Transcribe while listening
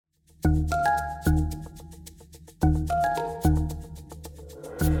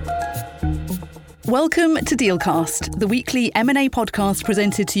Welcome to Dealcast, the weekly M&A podcast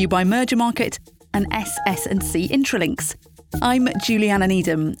presented to you by Merger Market and SS&C Intralinks. I'm Juliana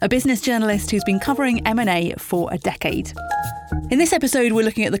Needham, a business journalist who's been covering M&A for a decade. In this episode, we're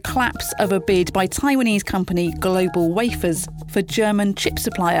looking at the collapse of a bid by Taiwanese company Global Wafers for German chip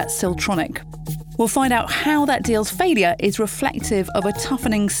supplier Siltronic. We'll find out how that deal's failure is reflective of a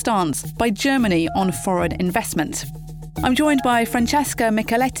toughening stance by Germany on foreign investment. I'm joined by Francesca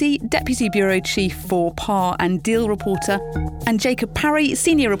Micheletti, Deputy Bureau Chief for Par and Deal Reporter, and Jacob Parry,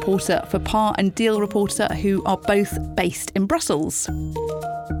 Senior Reporter for Par and Deal Reporter, who are both based in Brussels.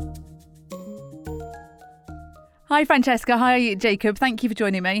 Hi, Francesca. Hi, Jacob. Thank you for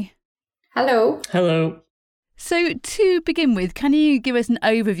joining me. Hello. Hello. So, to begin with, can you give us an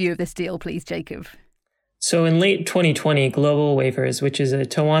overview of this deal, please, Jacob? So in late 2020, Global Wafers, which is a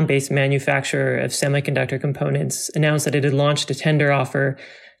Taiwan-based manufacturer of semiconductor components, announced that it had launched a tender offer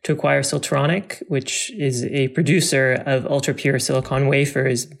to acquire Siltronic, which is a producer of ultra-pure silicon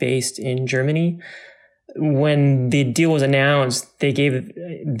wafers based in Germany. When the deal was announced, they gave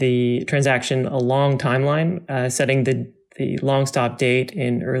the transaction a long timeline, setting the long stop date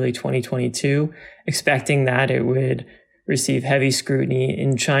in early 2022, expecting that it would receive heavy scrutiny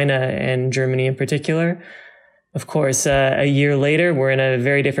in China and Germany in particular. Of course, a year later, we're in a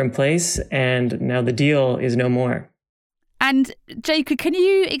very different place, and now the deal is no more. And Jacob, can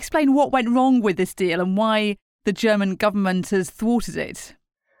you explain what went wrong with this deal and why the German government has thwarted it?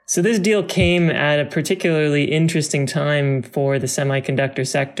 So this deal came at a particularly interesting time for the semiconductor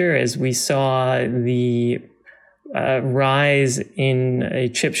sector, as we saw the rise in a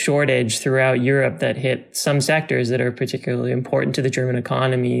chip shortage throughout Europe that hit some sectors that are particularly important to the German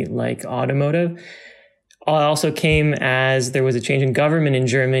economy, like automotive. It also came as there was a change in government in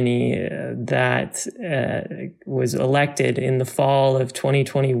Germany that was elected in the fall of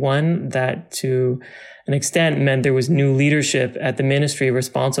 2021 that to an extent meant there was new leadership at the ministry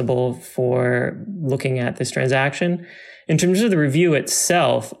responsible for looking at this transaction. In terms of the review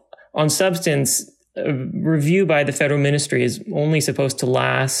itself, on substance, a review by the federal ministry is only supposed to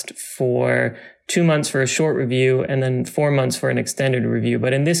last for 2 months for a short review and then 4 months for an extended review.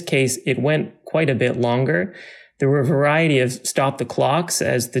 But in this case, it went quite a bit longer. There were a variety of stop the clocks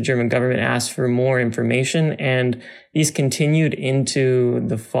as the German government asked for more information, and these continued into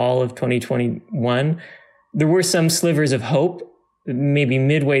the fall of 2021. There were some slivers of hope, maybe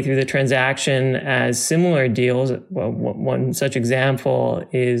midway through the transaction, as similar deals. Well, one such example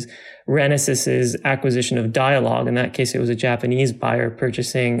is Renesas's acquisition of Dialog. In that case, it was a Japanese buyer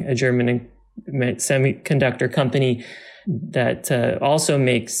purchasing a German semiconductor company that also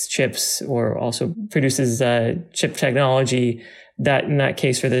makes chips or also produces chip technology that, in that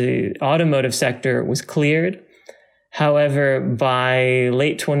case, for the automotive sector was cleared. However, by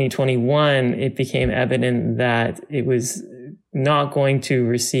late 2021, it became evident that it was not going to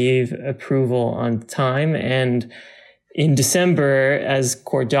receive approval on time. And in December, as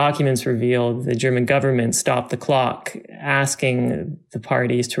court documents revealed, the German government stopped the clock, asking the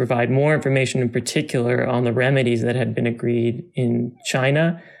parties to provide more information, in particular on the remedies that had been agreed in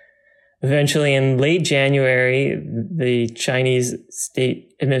China. Eventually, in late January, the Chinese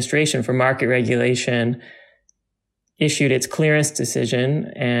State Administration for Market Regulation issued its clearance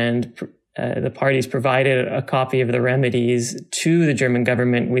decision, and the parties provided a copy of the remedies to the German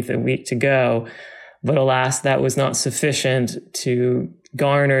government with a week to go. But alas, that was not sufficient to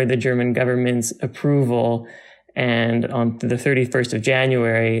garner the German government's approval. And on the 31st of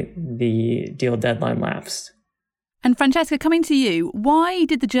January, the deal deadline lapsed. And Francesca, coming to you, why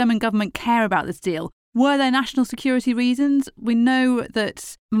did the German government care about this deal? Were there national security reasons? We know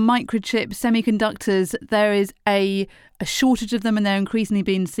that microchip semiconductors, there is a shortage of them, and they're increasingly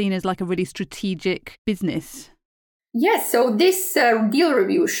being seen as like a really strategic business. Yes, so this deal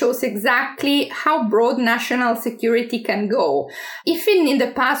review shows exactly how broad national security can go. If in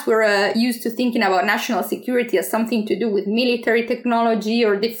the past we're used to thinking about national security as something to do with military technology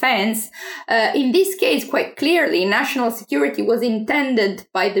or defense, in this case, quite clearly, national security was intended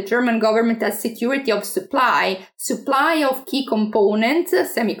by the German government as security of supply of key components,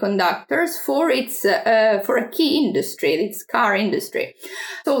 semiconductors, for its for a key industry, its car industry.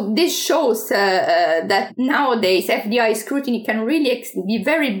 So this shows that nowadays FDI scrutiny can really be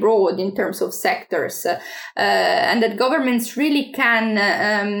very broad in terms of sectors, and that governments really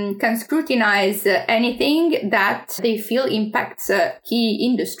can scrutinize anything that they feel impacts key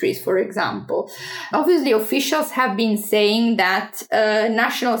industries, for example. Obviously, officials have been saying that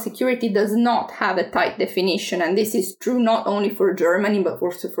national security does not have a tight definition, and this is true not only for Germany, but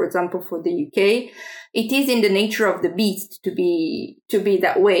also, for example, for the UK. It is in the nature of the beast to be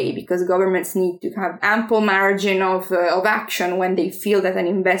that way, because governments need to have ample margin of action when they feel that an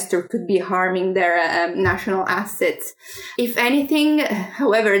investor could be harming their national assets. If anything,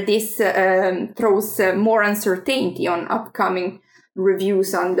 however, this throws more uncertainty on upcoming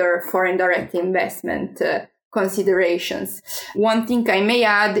reviews under foreign direct investment considerations. One thing I may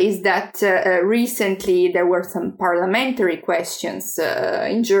add is that recently there were some parliamentary questions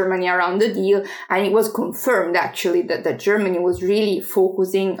in Germany around the deal, and it was confirmed actually that Germany was really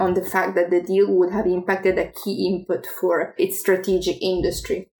focusing on the fact that the deal would have impacted a key input for its strategic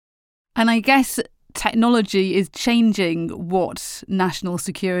industry. And I guess technology is changing what national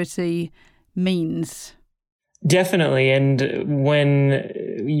security means. Definitely. And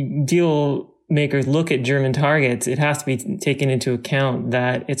when deal makers look at German targets, it has to be taken into account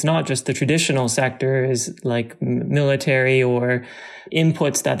that it's not just the traditional sectors like military or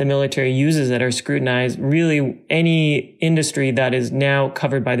inputs that the military uses that are scrutinized. Really, any industry that is now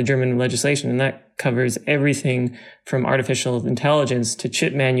covered by the German legislation, and that covers everything from artificial intelligence to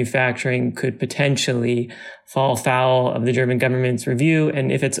chip manufacturing, could potentially fall foul of the German government's review.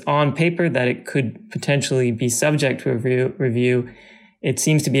 And if it's on paper that it could potentially be subject to a review, it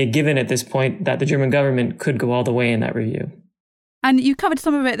seems to be a given at this point that the German government could go all the way in that review. And you covered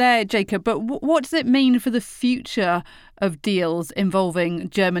some of it there, Jacob, but what does it mean for the future of deals involving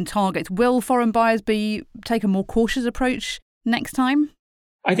German targets? Will foreign buyers take a more cautious approach next time?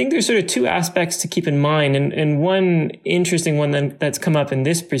 I think there's sort of two aspects to keep in mind. And one interesting one that's come up in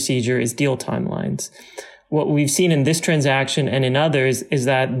this procedure is deal timelines. What we've seen in this transaction and in others is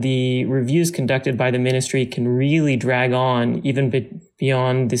that the reviews conducted by the ministry can really drag on even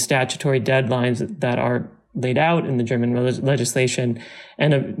beyond the statutory deadlines that are laid out in the German legislation.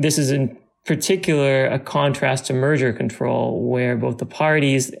 And this is in particular a contrast to merger control, where both the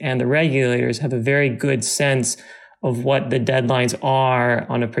parties and the regulators have a very good sense of what the deadlines are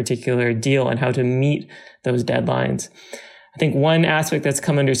on a particular deal and how to meet those deadlines. I think one aspect that's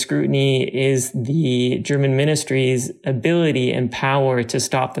come under scrutiny is the German ministry's ability and power to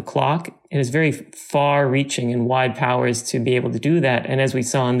stop the clock. It is very far-reaching and wide powers to be able to do that. And as we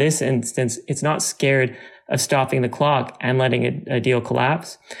saw in this instance, it's not scared of stopping the clock and letting a deal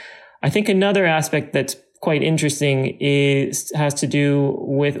collapse. I think another aspect that's quite interesting has to do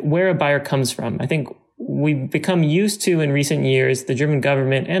with where a buyer comes from. I think we've become used to in recent years, the German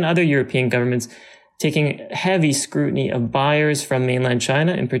government and other European governments taking heavy scrutiny of buyers from mainland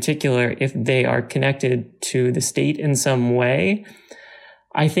China, in particular, if they are connected to the state in some way.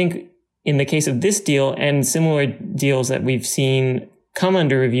 I think in the case of this deal and similar deals that we've seen come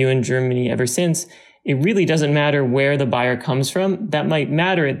under review in Germany ever since, it really doesn't matter where the buyer comes from. That might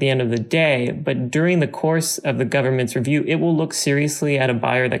matter at the end of the day, but during the course of the government's review, it will look seriously at a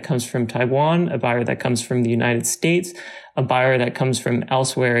buyer that comes from Taiwan, a buyer that comes from the United States, a buyer that comes from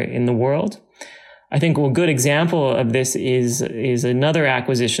elsewhere in the world. I think a good example of this is another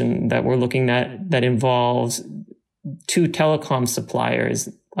acquisition that we're looking at that involves two telecom suppliers,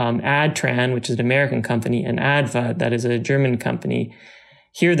 Adtran, which is an American company, and ADVA, that is a German company.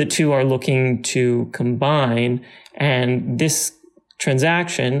 Here, the two are looking to combine, and this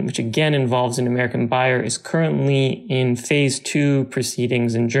transaction, which again involves an American buyer, is currently in phase 2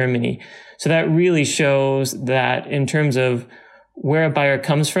 proceedings in Germany. So that really shows that in terms of where a buyer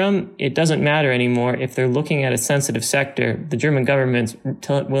comes from, it doesn't matter anymore. If they're looking at a sensitive sector, the German government's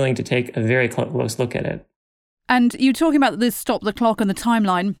willing to take a very close look at it. And you're talking about this stop the clock and the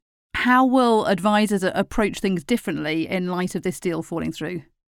timeline. How will advisors approach things differently in light of this deal falling through?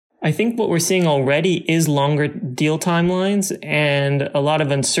 I think what we're seeing already is longer deal timelines, and a lot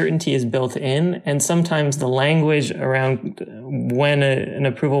of uncertainty is built in. And sometimes the language around when an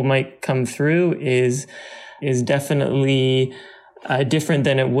approval might come through is definitely different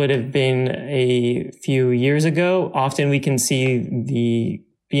than it would have been a few years ago. Often we can see the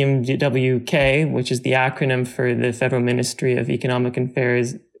BMWK, which is the acronym for the Federal Ministry of Economic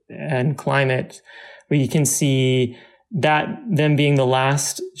Affairs and Climate, where you can see that them being the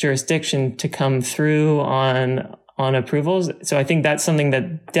last jurisdiction to come through on approvals. So I think that's something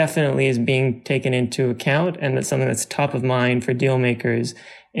that definitely is being taken into account, and that's something that's top of mind for deal makers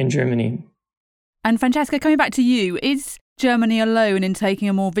in Germany. And Francesca, coming back to you, is Germany alone in taking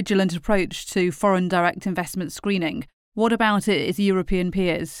a more vigilant approach to foreign direct investment screening. What about its European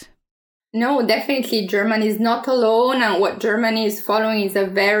peers? No, definitely Germany is not alone, and what Germany is following is a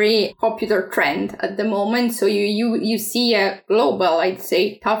very popular trend at the moment. So you see a global, I'd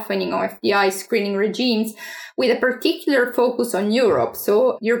say, toughening of FDI screening regimes with a particular focus on Europe.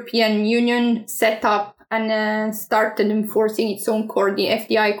 So European Union set up and started enforcing its own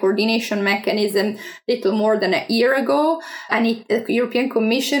FDI coordination mechanism little more than a year ago. And the European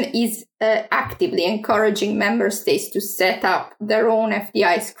Commission is actively encouraging member states to set up their own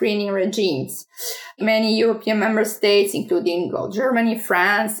FDI screening regimes. Many European member states, including Germany,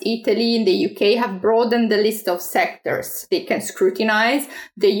 France, Italy, and the UK, have broadened the list of sectors they can scrutinize.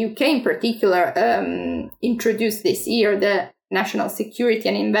 The UK in particular introduced this year the National Security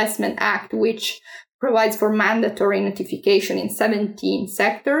and Investment Act, which provides for mandatory notification in 17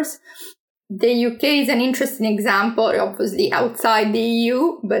 sectors. The UK is an interesting example, obviously outside the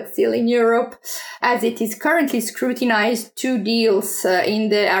EU, but still in Europe, as it is currently scrutinized 2 deals in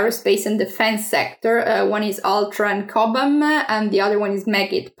the aerospace and defense sector. One is Ultra and Cobham, and the other one is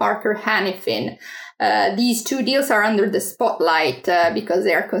Meggitt Parker Hannifin. These 2 deals are under the spotlight because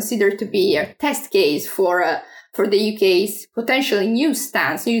they are considered to be a test case for the UK's potentially new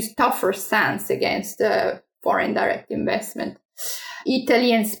tougher stance against foreign direct investment.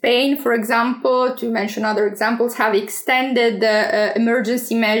 Italy and Spain, for example, to mention other examples, have extended the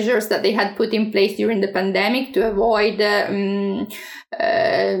emergency measures that they had put in place during the pandemic to avoid the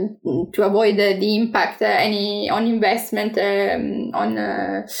impact on investment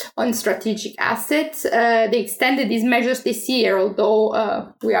on strategic assets. They extended these measures this year,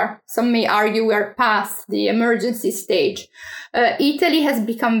 although some may argue we are past the emergency stage. Italy has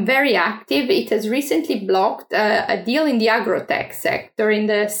become very active. It has recently blocked a deal in the agrotech sector, in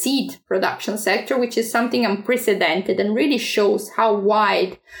the seed production sector, which is something unprecedented and really shows how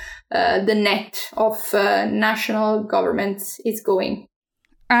wide the net of national governments is going.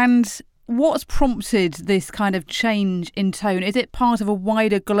 And what's prompted this kind of change in tone? Is it part of a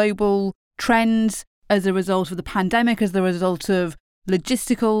wider global trend as a result of the pandemic, as a result of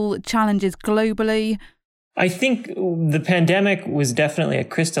logistical challenges globally? I think the pandemic was definitely a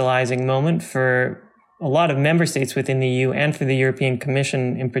crystallizing moment for a lot of member states within the EU and for the European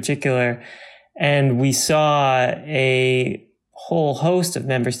Commission in particular. And we saw a whole host of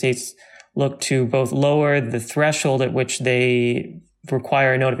member states look to both lower the threshold at which they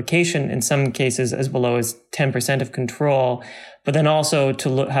require notification, in some cases as below as 10% of control, but then also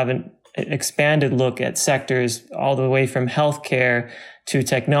to have an expanded look at sectors all the way from healthcare to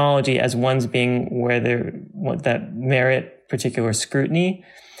technology as ones being where that merit particular scrutiny.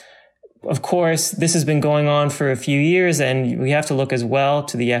 Of course, this has been going on for a few years, and we have to look as well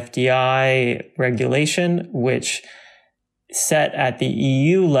to the FDI regulation, which set at the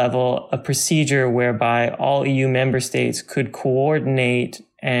EU level a procedure whereby all EU member states could coordinate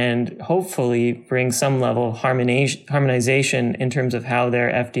and hopefully bring some level of harmonization in terms of how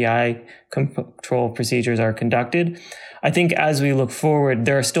their FDI control procedures are conducted. I think as we look forward,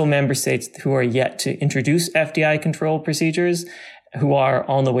 there are still member states who are yet to introduce FDI control procedures, who are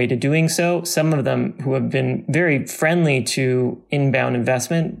on the way to doing so. Some of them who have been very friendly to inbound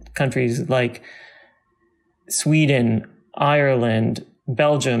investment, countries like Sweden, Ireland,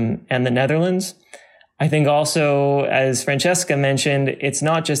 Belgium, and the Netherlands. I think also, as Francesca mentioned, it's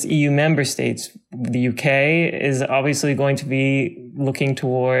not just EU member states. The UK is obviously going to be looking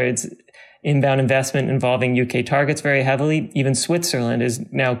towards inbound investment involving UK targets very heavily. Even Switzerland is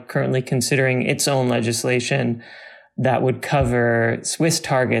now currently considering its own legislation that would cover Swiss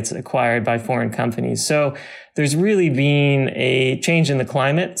targets acquired by foreign companies. So there's really been a change in the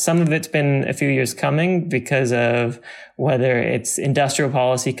climate. Some of it's been a few years coming because of whether it's industrial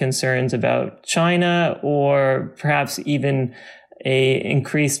policy concerns about China or perhaps even a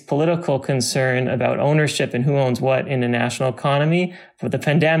increased political concern about ownership and who owns what in a national economy. But the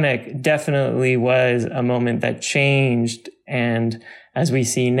pandemic definitely was a moment that changed, and as we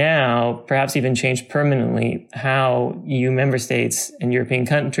see now, perhaps even changed permanently how EU member states and European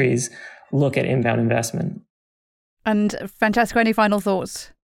countries look at inbound investment. And Francesca, any final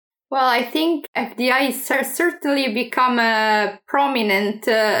thoughts? Well, I think FDI has certainly become a prominent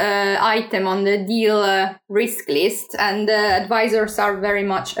item on the deal risk list, and advisors are very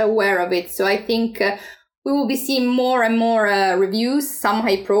much aware of it. So I think we will be seeing more and more reviews, some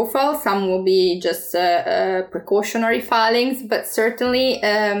high profile, some will be just precautionary filings, but certainly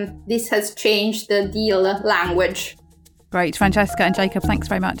this has changed the deal language. Great. Francesca and Jacob, thanks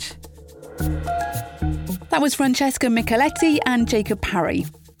very much. That was Francesca Micheletti and Jacob Parry.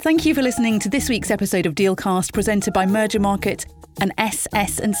 Thank you for listening to this week's episode of Dealcast, presented by Merger Market and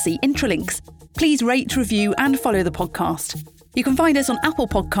SS&C Intralinks. Please rate, review and follow the podcast. You can find us on Apple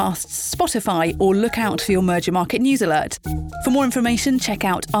Podcasts, Spotify, or look out for your Merger Market news alert. For more information, check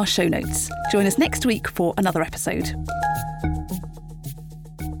out our show notes. Join us next week for another episode.